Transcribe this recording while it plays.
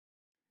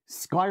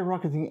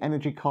Skyrocketing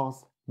energy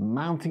costs,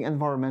 mounting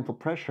environmental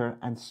pressure,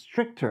 and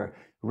stricter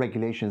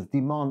regulations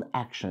demand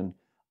action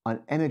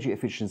on energy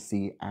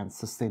efficiency and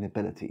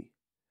sustainability.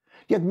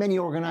 Yet many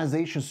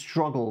organizations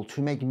struggle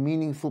to make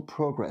meaningful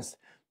progress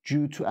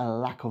due to a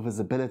lack of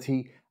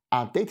visibility,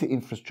 outdated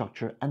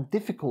infrastructure, and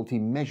difficulty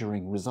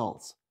measuring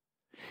results.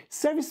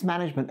 Service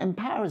management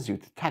empowers you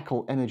to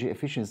tackle energy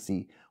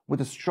efficiency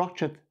with a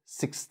structured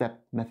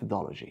 6-step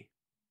methodology.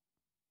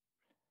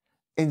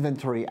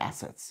 Inventory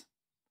assets.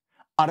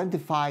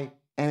 Identify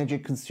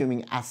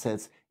energy-consuming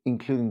assets,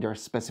 including their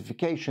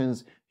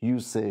specifications,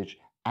 usage,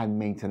 and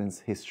maintenance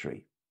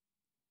history.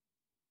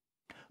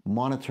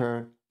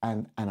 Monitor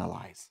and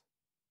analyze.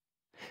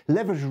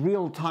 Leverage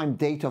real-time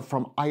data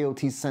from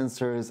IoT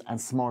sensors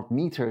and smart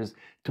meters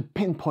to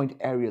pinpoint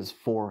areas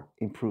for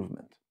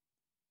improvement.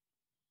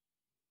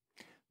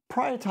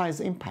 Prioritize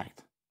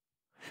impact.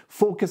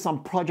 Focus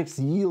on projects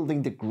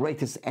yielding the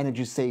greatest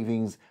energy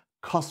savings,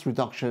 cost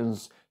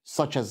reductions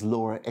such as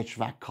lower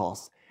HVAC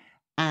costs,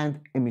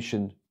 and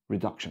emission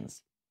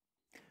reductions.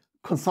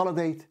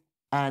 Consolidate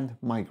and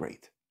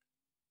migrate.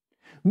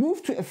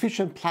 Move to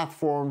efficient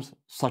platforms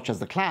such as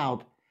the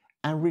cloud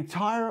and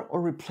retire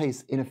or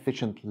replace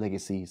inefficient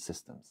legacy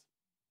systems.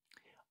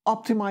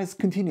 Optimize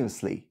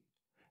continuously.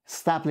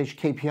 Establish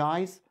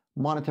KPIs,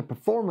 monitor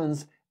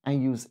performance,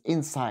 and use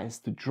insights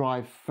to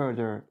drive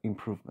further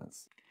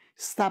improvements.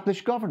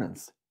 Establish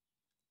governance.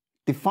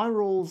 Define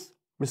roles,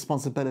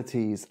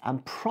 responsibilities,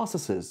 and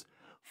processes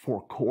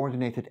for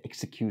coordinated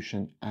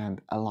execution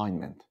and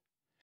alignment.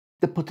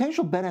 The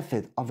potential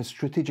benefits of a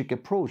strategic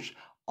approach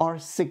are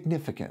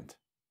significant.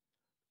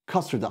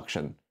 Cost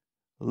reduction.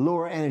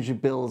 Lower energy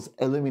bills,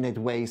 eliminate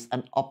waste,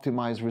 and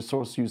optimize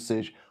resource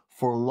usage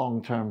for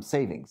long-term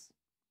savings.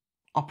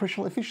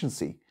 Operational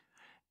efficiency.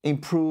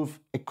 Improve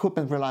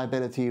equipment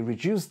reliability,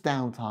 reduce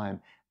downtime,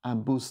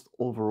 and boost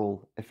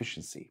overall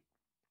efficiency.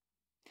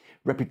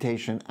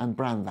 Reputation and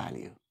brand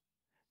value.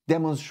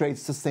 Demonstrate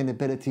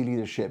sustainability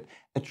leadership,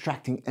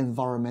 attracting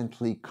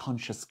environmentally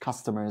conscious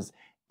customers,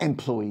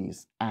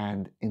 employees,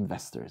 and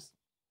investors.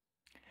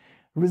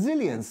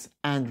 Resilience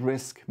and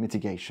risk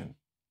mitigation.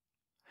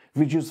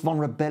 Reduce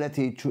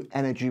vulnerability to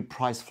energy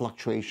price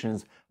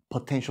fluctuations,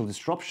 potential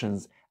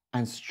disruptions,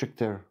 and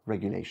stricter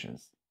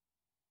regulations.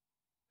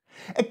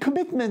 A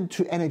commitment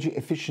to energy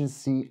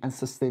efficiency and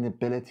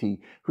sustainability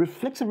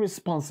reflects a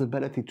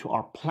responsibility to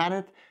our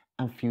planet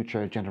and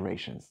future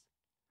generations.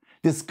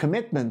 This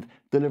commitment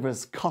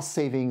delivers cost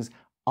savings,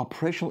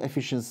 operational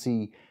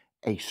efficiency,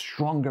 a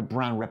stronger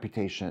brand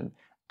reputation,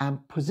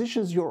 and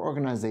positions your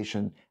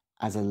organization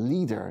as a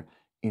leader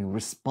in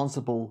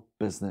responsible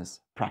business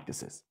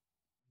practices.